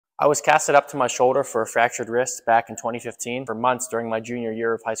I was casted up to my shoulder for a fractured wrist back in 2015 for months during my junior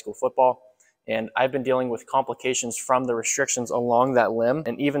year of high school football. And I've been dealing with complications from the restrictions along that limb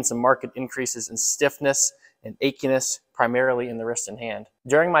and even some marked increases in stiffness and achiness, primarily in the wrist and hand.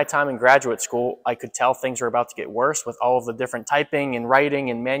 During my time in graduate school, I could tell things were about to get worse with all of the different typing and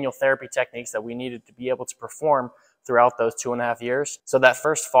writing and manual therapy techniques that we needed to be able to perform throughout those 2.5 years. So that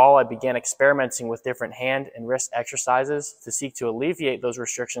first fall, I began experimenting with different hand and wrist exercises to seek to alleviate those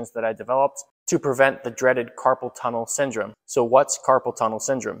restrictions that I developed to prevent the dreaded carpal tunnel syndrome. So what's carpal tunnel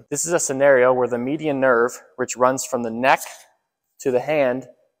syndrome? This is a scenario where the median nerve, which runs from the neck to the hand,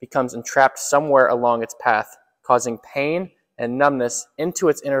 becomes entrapped somewhere along its path, causing pain and numbness into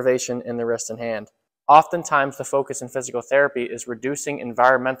its innervation in the wrist and hand. Oftentimes, the focus in physical therapy is reducing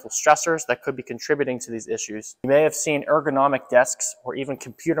environmental stressors that could be contributing to these issues. You may have seen ergonomic desks or even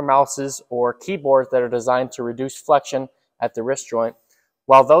computer mouses or keyboards that are designed to reduce flexion at the wrist joint.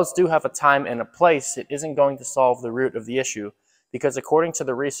 While those do have a time and a place, it isn't going to solve the root of the issue, because according to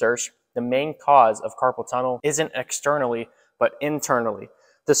the research, the main cause of carpal tunnel isn't externally, but internally.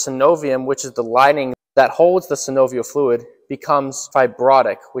 The synovium, which is the lining that holds the synovial fluid, becomes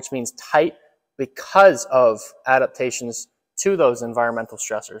fibrotic, which means tight, because of adaptations to those environmental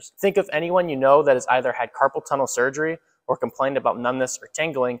stressors. Think of anyone you know that has either had carpal tunnel surgery or complained about numbness or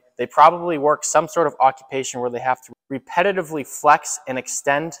tingling. They probably work some sort of occupation where they have to repetitively flex and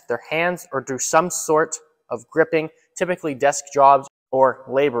extend their hands or do some sort of gripping, typically desk jobs or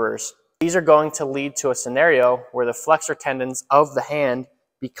laborers. These are going to lead to a scenario where the flexor tendons of the hand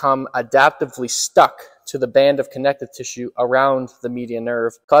become adaptively stuck to the band of connective tissue around the median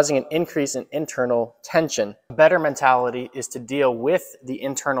nerve, causing an increase in internal tension. A better mentality is to deal with the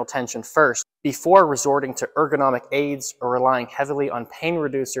internal tension first before resorting to ergonomic aids or relying heavily on pain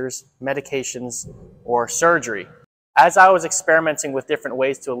reducers, medications, or surgery. As I was experimenting with different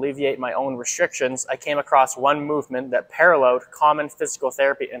ways to alleviate my own restrictions, I came across one movement that paralleled common physical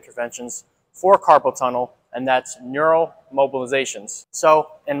therapy interventions for carpal tunnel, and that's neural mobilizations. So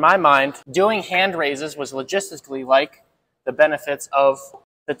in my mind, doing hand raises was logistically like the benefits of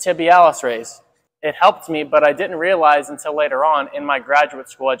the tibialis raise. It helped me, but I didn't realize until later on in my graduate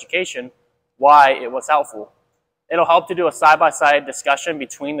school education why it was helpful. It'll help to do a side-by-side discussion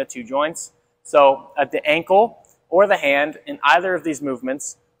between the two joints. So at the ankle or the hand, in either of these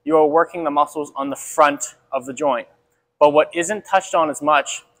movements, you are working the muscles on the front of the joint. But what isn't touched on as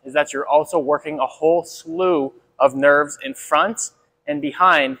much is that you're also working a whole slew of nerves in front and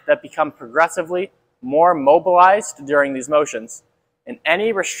behind that become progressively more mobilized during these motions. And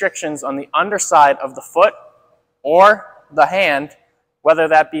any restrictions on the underside of the foot or the hand, whether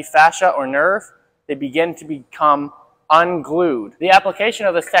that be fascia or nerve, they begin to become unglued. The application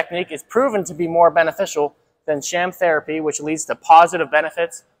of this technique is proven to be more beneficial than sham therapy, which leads to positive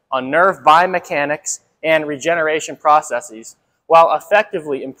benefits on nerve biomechanics and regeneration processes, while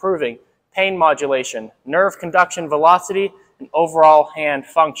effectively improving pain modulation, nerve conduction velocity, and overall hand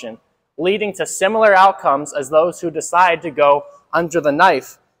function, leading to similar outcomes as those who decide to go under the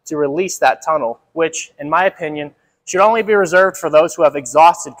knife to release that tunnel, which, in my opinion, should only be reserved for those who have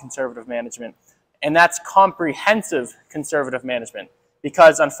exhausted conservative management. And that's comprehensive conservative management,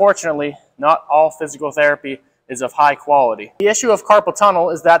 because unfortunately, not all physical therapy is of high quality. The issue of carpal tunnel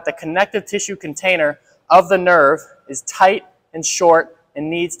is that the connective tissue container of the nerve is tight and short and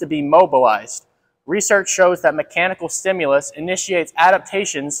needs to be mobilized. Research shows that mechanical stimulus initiates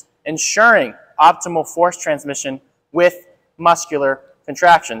adaptations, ensuring optimal force transmission with muscular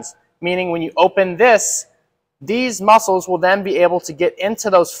contractions, meaning when you open this, these muscles will then be able to get into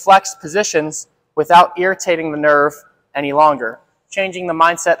those flexed positions without irritating the nerve any longer, changing the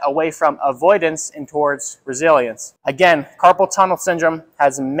mindset away from avoidance and towards resilience. Again, carpal tunnel syndrome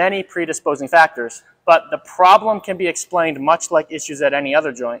has many predisposing factors, but the problem can be explained much like issues at any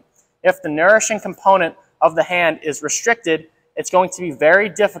other joint. If the nourishing component of the hand is restricted, it's going to be very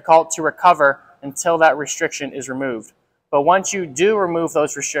difficult to recover until that restriction is removed. But once you do remove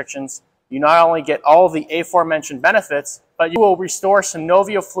those restrictions, you not only get all the aforementioned benefits, but you will restore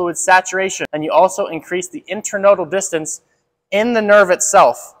synovial fluid saturation, and you also increase the internodal distance in the nerve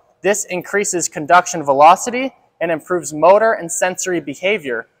itself. This increases conduction velocity and improves motor and sensory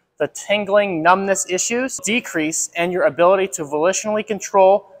behavior. The tingling, numbness issues decrease, and your ability to volitionally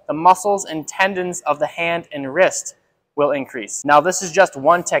control the muscles and tendons of the hand and wrist will increase. Now, this is just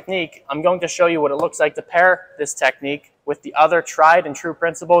one technique. I'm going to show you what it looks like to pair this technique with the other tried and true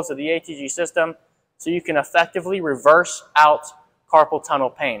principles of the ATG system so you can effectively reverse out carpal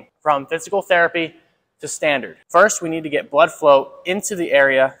tunnel pain from physical therapy to standard. First, we need to get blood flow into the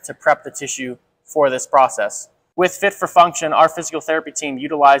area to prep the tissue for this process. With Fit for Function, our physical therapy team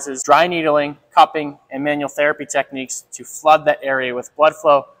utilizes dry needling, cupping, and manual therapy techniques to flood that area with blood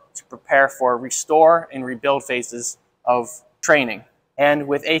flow to prepare for restore and rebuild phases of training. And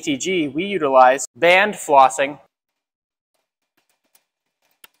with ATG, we utilize band flossing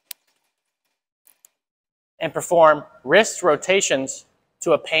and perform wrist rotations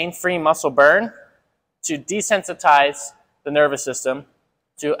to a pain-free muscle burn to desensitize the nervous system,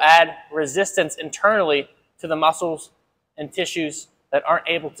 to add resistance internally to the muscles and tissues that aren't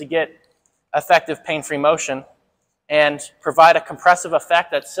able to get effective pain-free motion, and provide a compressive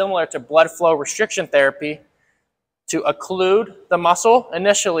effect that's similar to blood flow restriction therapy to occlude the muscle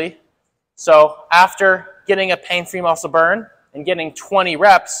initially. So after getting a pain-free muscle burn and getting 20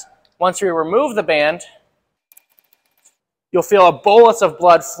 reps, once we remove the band, you'll feel a bolus of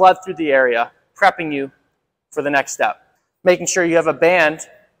blood flood through the area, prepping you for the next step. Making sure you have a band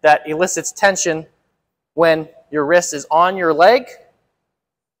that elicits tension when your wrist is on your leg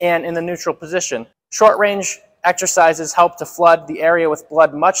and in the neutral position. Short range exercises help to flood the area with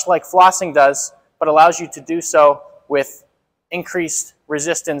blood much like flossing does, but allows you to do so with increased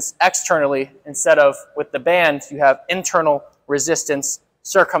resistance externally instead of with the band, you have internal resistance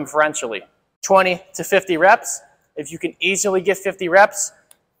circumferentially. 20 to 50 reps. If you can easily get 50 reps,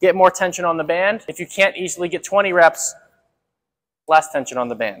 get more tension on the band. If you can't easily get 20 reps, less tension on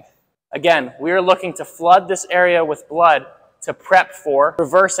the band. Again, we are looking to flood this area with blood to prep for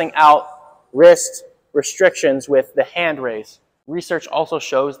reversing out wrist restrictions with the hand raise. Research also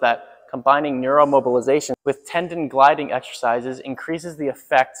shows that combining neuromobilization with tendon gliding exercises increases the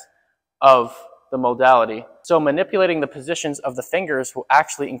effect of the modality. So manipulating the positions of the fingers will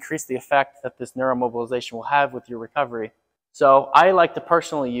actually increase the effect that this neuromobilization will have with your recovery. So I like to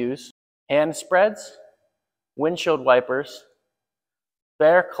personally use hand spreads, windshield wipers,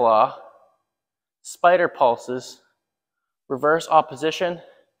 bear claw, spider pulses, reverse opposition,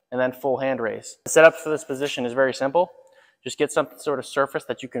 and then full hand raise. The setup for this position is very simple. Just get some sort of surface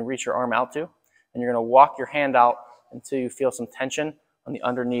that you can reach your arm out to, and you're going to walk your hand out until you feel some tension on the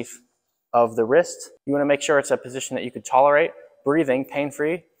underneath of the wrist. You want to make sure it's a position that you could tolerate, breathing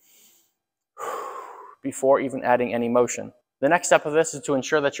pain-free before even adding any motion. The next step of this is to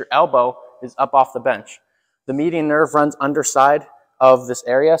ensure that your elbow is up off the bench. The median nerve runs underside of this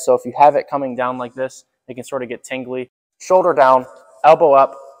area, so if you have it coming down like this, it can sort of get tingly. Shoulder down, elbow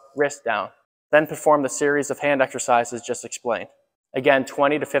up, wrist down. Then perform the series of hand exercises just explained. Again,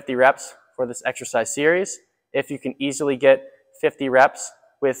 20 to 50 reps for this exercise series. If you can easily get 50 reps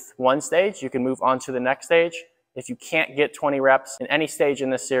with one stage, you can move on to the next stage. If you can't get 20 reps in any stage in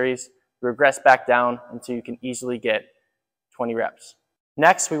this series, regress back down until you can easily get 20 reps.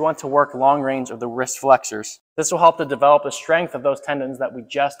 Next, we want to work long range of the wrist flexors. This will help to develop the strength of those tendons that we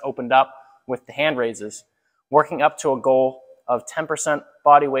just opened up with the hand raises, working up to a goal of 10%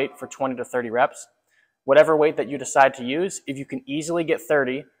 body weight for 20 to 30 reps. Whatever weight that you decide to use, if you can easily get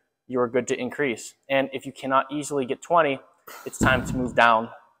 30, you are good to increase. And if you cannot easily get 20, it's time to move down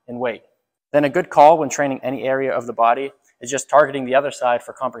in weight. Then a good call when training any area of the body is just targeting the other side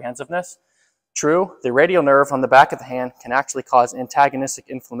for comprehensiveness. True, the radial nerve on the back of the hand can actually cause antagonistic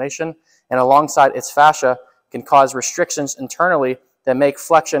inflammation, and alongside its fascia can cause restrictions internally that make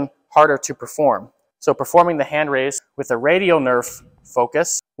flexion harder to perform. So performing the hand raise with a radial nerve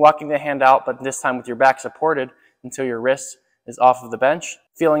focus, walking the hand out, but this time with your back supported until your wrist is off of the bench,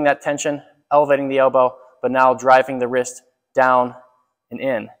 feeling that tension, elevating the elbow, but now driving the wrist down and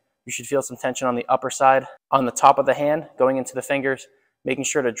in. You should feel some tension on the upper side, on the top of the hand, going into the fingers, making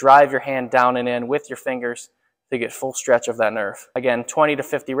sure to drive your hand down and in with your fingers to get full stretch of that nerve. Again, 20 to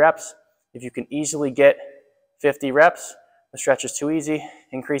 50 reps. If you can easily get 50 reps, the stretch is too easy,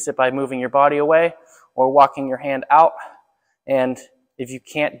 increase it by moving your body away or walking your hand out. And if you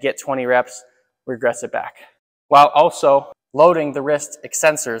can't get 20 reps, regress it back. While also loading the wrist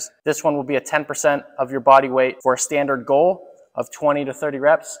extensors. This one will be a 10% of your body weight for a standard goal of 20 to 30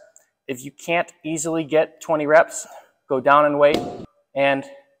 reps. If you can't easily get 20 reps, go down in weight. And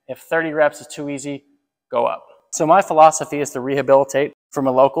if 30 reps is too easy, go up. So my philosophy is to rehabilitate from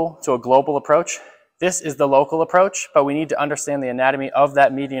a local to a global approach. This is the local approach, but we need to understand the anatomy of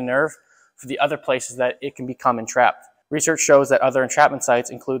that median nerve for the other places that it can become entrapped. Research shows that other entrapment sites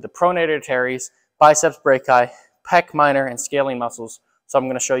include the pronator teres, biceps brachii, PEC minor, and scalene muscles. So I'm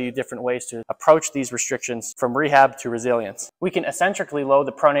going to show you different ways to approach these restrictions from rehab to resilience. We can eccentrically load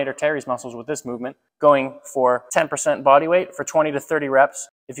the pronator teres muscles with this movement, going for 10% body weight for 20 to 30 reps.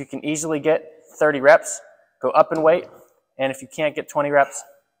 If you can easily get 30 reps, go up in weight. And if you can't get 20 reps,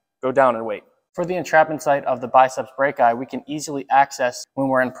 go down in weight. For the entrapment site of the biceps brachii, we can easily access when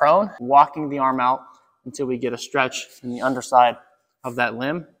we're in prone, walking the arm out until we get a stretch in the underside of that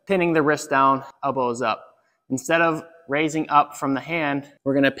limb. Pinning the wrist down, elbows up. Instead of raising up from the hand,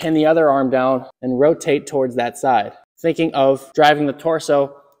 we're going to pin the other arm down and rotate towards that side. Thinking of driving the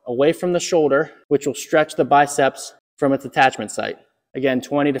torso away from the shoulder, which will stretch the biceps from its attachment site. Again,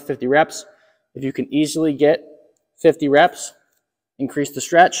 20 to 50 reps. If you can easily get 50 reps, increase the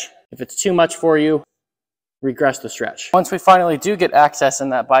stretch. If it's too much for you, regress the stretch. Once we finally do get access in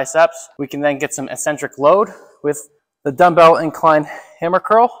that biceps, we can then get some eccentric load with the dumbbell incline hammer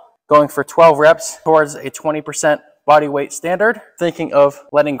curl, going for 12 reps towards a 20% body weight standard. Thinking of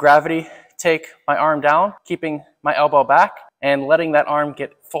letting gravity take my arm down, keeping my elbow back, and letting that arm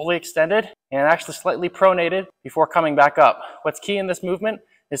get fully extended and actually slightly pronated before coming back up. What's key in this movement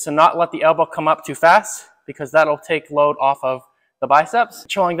is to not let the elbow come up too fast, because that'll take load off of the biceps.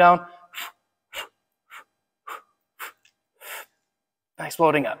 Chilling down,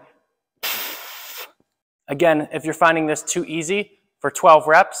 exploding up. Again, if you're finding this too easy for 12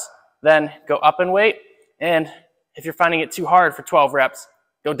 reps, then go up in weight. And if you're finding it too hard for 12 reps,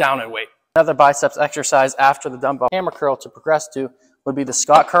 go down in weight. Another biceps exercise after the dumbbell hammer curl to progress to would be the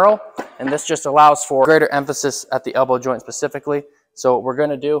Scott curl. And this just allows for greater emphasis at the elbow joint specifically. So what we're going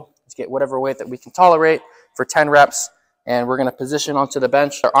to do is get whatever weight that we can tolerate for 10 reps. And we're going to position onto the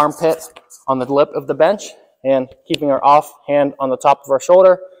bench, our armpit on the lip of the bench, and keeping our off hand on the top of our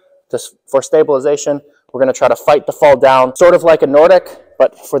shoulder for stabilization. We're going to try to fight the fall down, sort of like a Nordic,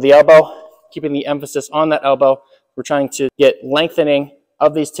 but for the elbow, keeping the emphasis on that elbow. We're trying to get lengthening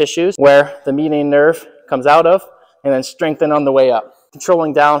of these tissues where the median nerve comes out of, and then strengthen on the way up.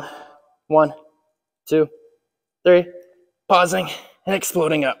 Controlling down, 1, 2, 3, pausing and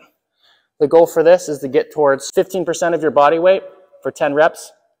exploding up. The goal for this is to get towards 15% of your body weight for 10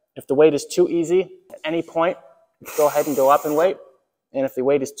 reps. If the weight is too easy, at any point, go ahead and go up in weight. And if the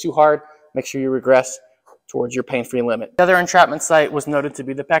weight is too hard, make sure you regress towards your pain-free limit. The other entrapment site was noted to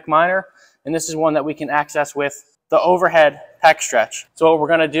be the PEC Minor, and this is one that we can access with the overhead pec stretch. So what we're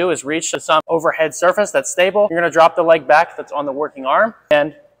going to do is reach to some overhead surface that's stable. You're going to drop the leg back that's on the working arm,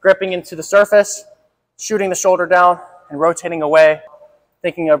 and gripping into the surface, shooting the shoulder down and rotating away,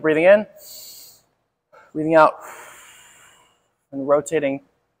 thinking of breathing in, breathing out, and rotating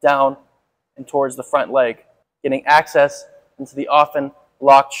down and towards the front leg, getting access into the often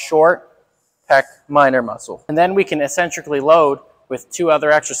locked short PEC minor muscle. And then we can eccentrically load with 2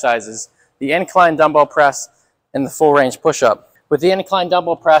 other exercises, the incline dumbbell press and the full range push-up. With the incline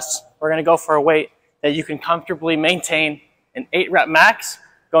dumbbell press, we're going to go for a weight that you can comfortably maintain an 8 rep max,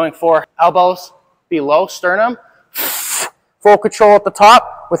 going for elbows below sternum, full control at the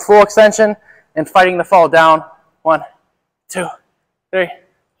top with full extension, and fighting the fall down. 1, 2, 3,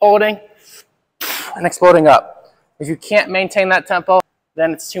 holding and exploding up. If you can't maintain that tempo,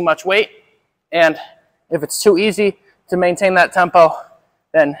 then it's too much weight. And if it's too easy to maintain that tempo,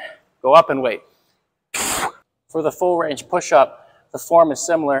 then go up in weight. For the full range push-up, the form is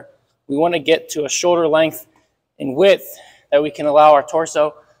similar. We want to get to a shoulder length and width that we can allow our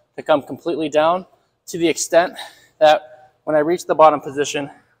torso to come completely down, to the extent that when I reach the bottom position,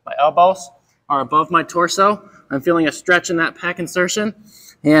 my elbows are above my torso. I'm feeling a stretch in that pec insertion,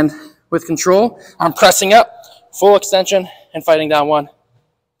 and with control, I'm pressing up, full extension, and fighting down. 1,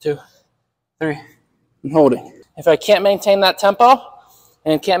 2, 3, and holding. If I can't maintain that tempo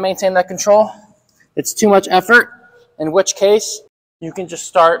and can't maintain that control, it's too much effort, in which case you can just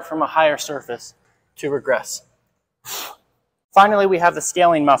start from a higher surface to regress. Finally, we have the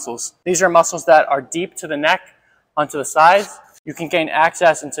scaling muscles. These are muscles that are deep to the neck, onto the sides. You can gain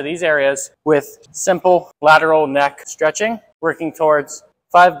access into these areas with simple lateral neck stretching, working towards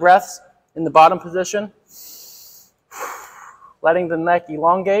 5 breaths in the bottom position, letting the neck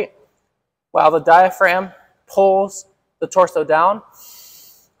elongate while the diaphragm pulls the torso down.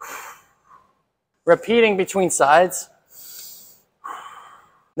 Repeating between sides,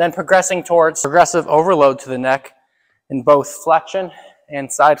 then progressing towards progressive overload to the neck in both flexion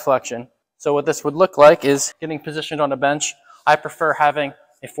and side flexion. So what this would look like is getting positioned on a bench. I prefer having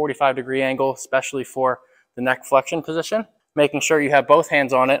a 45-degree angle, especially for the neck flexion position. Making sure you have both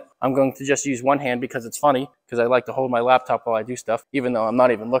hands on it. I'm going to just use one hand because it's funny, because I like to hold my laptop while I do stuff, even though I'm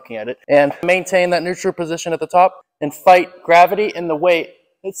not even looking at it. And maintain that neutral position at the top and fight gravity in the weight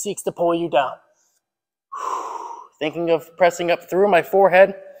that seeks to pull you down. Thinking of pressing up through my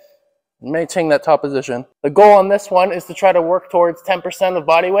forehead, maintaining that top position. The goal on this one is to try to work towards 10% of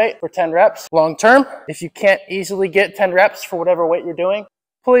body weight for 10 reps. Long term, if you can't easily get 10 reps for whatever weight you're doing,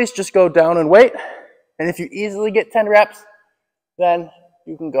 please just go down in weight. And if you easily get 10 reps, then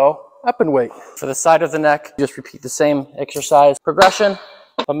you can go up in weight. For the side of the neck, just repeat the same exercise progression,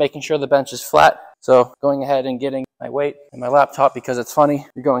 but making sure the bench is flat So going ahead and getting my weight and my laptop, because it's funny,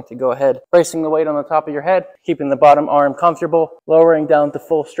 you're going to go ahead, placing the weight on the top of your head, keeping the bottom arm comfortable, lowering down to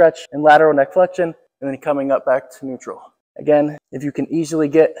full stretch and lateral neck flexion, and then coming up back to neutral. Again, if you can easily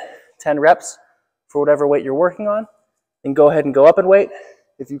get 10 reps for whatever weight you're working on, then go ahead and go up in weight.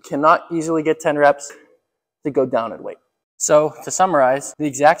 If you cannot easily get 10 reps, then go down in weight. So to summarize, the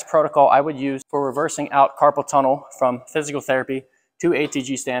exact protocol I would use for reversing out carpal tunnel from physical therapy to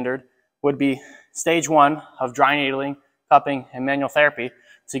ATG standard would be stage 1 of dry needling, cupping, and manual therapy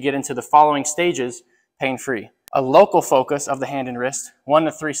to get into the following stages pain-free. A local focus of the hand and wrist, 1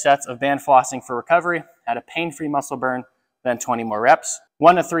 to 3 sets of band flossing for recovery at a pain-free muscle burn, then 20 more reps.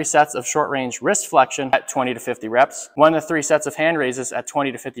 1 to 3 sets of short-range wrist flexion at 20 to 50 reps. 1 to 3 sets of hand raises at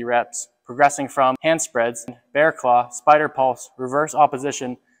 20 to 50 reps, progressing from hand spreads, bear claw, spider pulse, reverse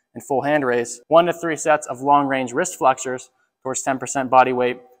opposition, and full hand raise. 1 to 3 sets of long-range wrist flexors towards 10% body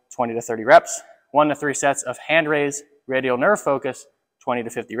weight, 20 to 30 reps. 1 to 3 sets of hand raise, radial nerve focus, 20 to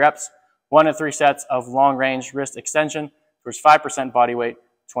 50 reps. 1 to 3 sets of long-range wrist extension towards 5% body weight,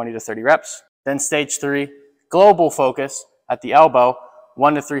 20 to 30 reps. Then stage 3, global focus at the elbow,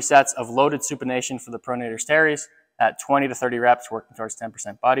 1 to 3 sets of loaded supination for the pronator teres at 20 to 30 reps, working towards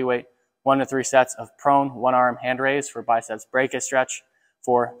 10% body weight. 1 to 3 sets of prone one-arm hand raise for biceps brachial stretch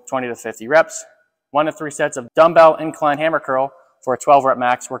for 20 to 50 reps. 1 to 3 sets of dumbbell incline hammer curl for a 12-rep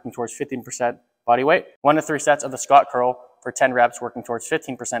max, working towards 15% body weight. 1 to 3 sets of the Scott curl for 10 reps, working towards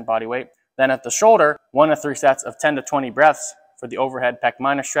 15% body weight. Then at the shoulder, 1 to 3 sets of 10 to 20 breaths for the overhead PEC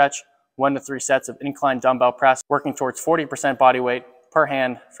Minor stretch. 1 to 3 sets of incline dumbbell press, working towards 40% body weight per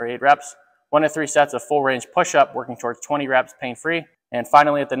hand for 8 reps. 1 to 3 sets of full range push-up, working towards 20 reps pain-free. And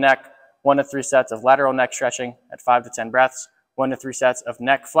finally at the neck, 1 to 3 sets of lateral neck stretching at 5 to 10 breaths. 1 to 3 sets of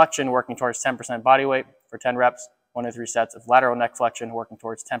neck flexion, working towards 10% body weight for 10 reps. 1 to 3 sets of lateral neck flexion, working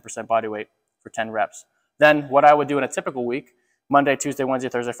towards 10% body weight for 10 reps. Then what I would do in a typical week, Monday, Tuesday, Wednesday,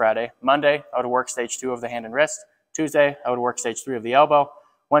 Thursday, Friday. Monday, I would work stage 2 of the hand and wrist. Tuesday, I would work stage 3 of the elbow.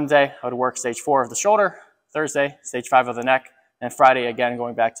 Wednesday, I would work stage 4 of the shoulder. Thursday, stage 5 of the neck. And Friday, again,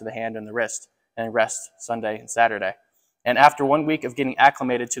 going back to the hand and the wrist. And rest Sunday and Saturday. And after 1 week of getting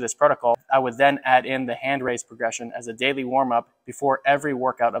acclimated to this protocol, I would then add in the hand raise progression as a daily warm-up before every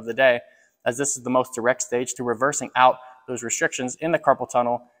workout of the day, as this is the most direct stage to reversing out those restrictions in the carpal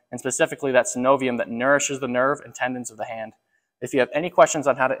tunnel, and specifically that synovium that nourishes the nerve and tendons of the hand. If you have any questions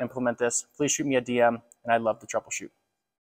on how to implement this, please shoot me a DM, and I'd love to troubleshoot.